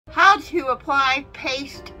allowed to apply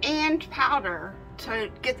paste and powder to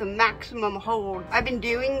get the maximum hold. I've been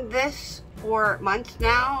doing this for months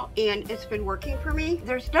now and it's been working for me.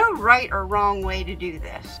 There's no right or wrong way to do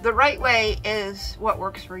this. The right way is what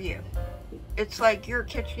works for you. It's like your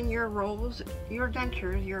kitchen, your rolls, your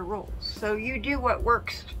dentures, your rolls. So you do what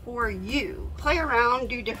works for you. Play around,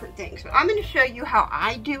 do different things. But I'm going to show you how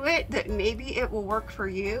I do it, that maybe it will work for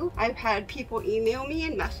you. I've had people email me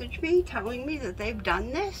and message me telling me that they've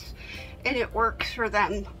done this and it works for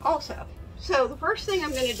them also. So the first thing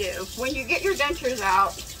I'm going to do, when you get your dentures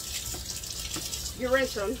out, you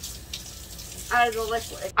rinse them out of the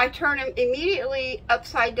liquid. I turn them immediately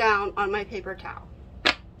upside down on my paper towel.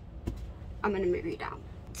 I'm going to move you down.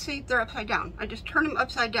 See, they're upside down. I just turn them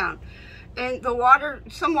upside down. And the water,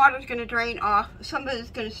 some water is going to drain off, some of it is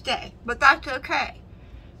going to stay. But that's okay.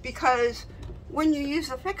 Because when you use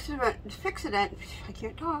the Fixodent, I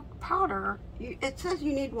can't talk, powder, it says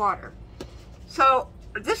you need water. So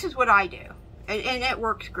this is what I do. And it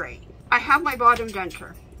works great. I have my bottom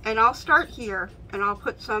denture. And I'll start here and I'll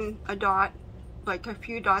put a dot, like a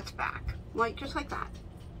few dots back. Like, just like that.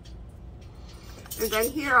 And then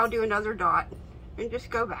here I'll do another dot and just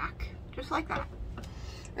go back, just like that.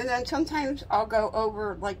 And then sometimes I'll go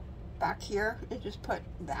over like back here and just put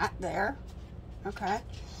that there, okay?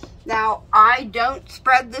 Now, I don't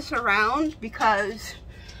spread this around because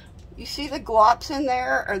you see the glops in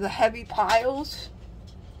there or the heavy piles?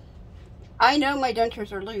 I know my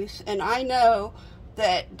dentures are loose and I know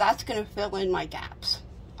that that's gonna fill in my gaps.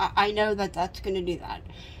 I know that that's gonna do that.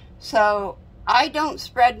 So I don't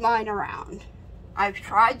spread mine around. I've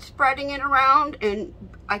tried spreading it around and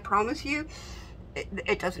I promise you,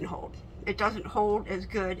 it doesn't hold. It doesn't hold as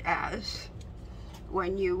good as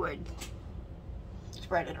when you would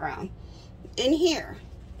spread it around. In here,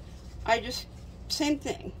 same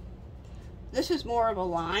thing. This is more of a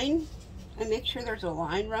line. I make sure there's a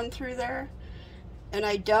line run through there. And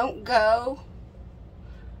I don't go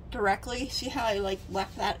directly. See how I like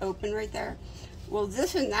left that open right there? Well,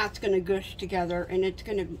 this and that's gonna gush together and it's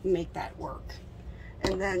gonna make that work.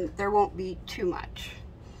 And then there won't be too much.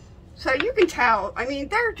 So you can tell, I mean,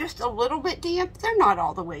 they're just a little bit damp. They're not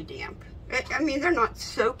all the way damp. I mean, they're not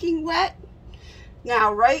soaking wet.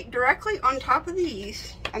 Now, right directly on top of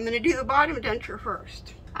these, I'm gonna do the bottom denture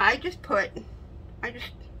first. I do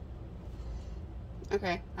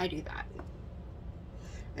that.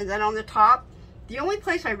 And then on the top, the only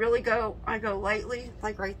place I really go, I go lightly,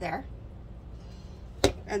 like right there.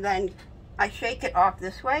 And then I shake it off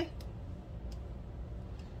this way.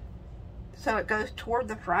 So it goes toward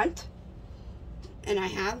the front. And I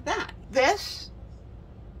have that. This,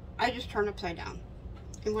 I just turn upside down.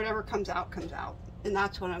 And whatever comes out, comes out. And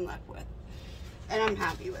that's what I'm left with. And I'm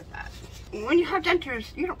happy with that. And when you have dentures,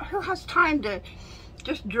 who has time to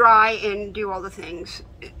just dry and do all the things?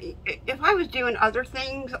 If I was doing other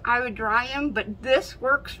things, I would dry them. But this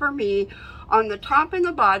works for me. On the top and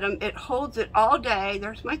the bottom, it holds it all day.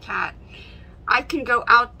 There's my cat. I can go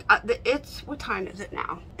out, what time is it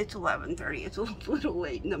now? It's 11:30, it's a little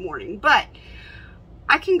late in the morning, but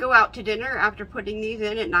I can go out to dinner after putting these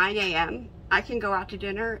in at 9 a.m. I can go out to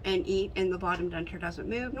dinner and eat and the bottom denture doesn't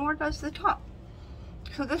move, nor does the top.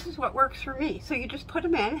 So this is what works for me. So you just put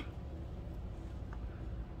them in,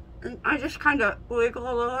 and I just kind of wiggle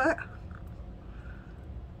a little bit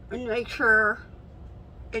and make sure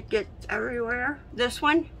it gets everywhere. This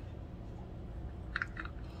one,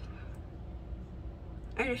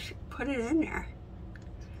 I just put it in there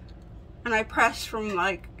and I press from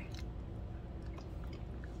like,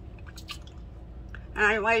 and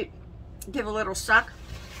I might give a little suck,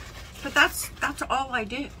 but that's all I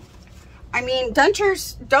do. I mean,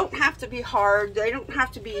 dentures don't have to be hard. They don't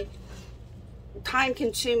have to be time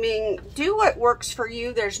consuming. Do what works for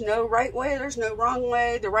you. There's no right way, there's no wrong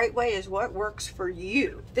way. The right way is what works for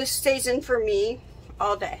you. This stays in for me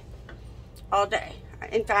all day, all day.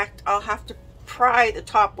 In fact, I'll have to pry the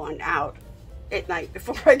top one out at night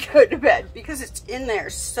before I go to bed because it's in there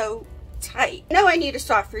so tight. I know I need a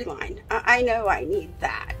soft reline. I know I need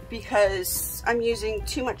that because I'm using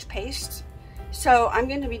too much paste. So I'm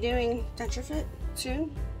going to be doing Denture Fit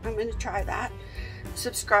soon. I'm going to try that.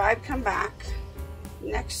 Subscribe, come back.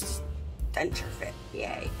 Next Denture Fit.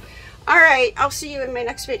 Yay. All right, I'll see you in my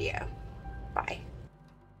next video. Bye.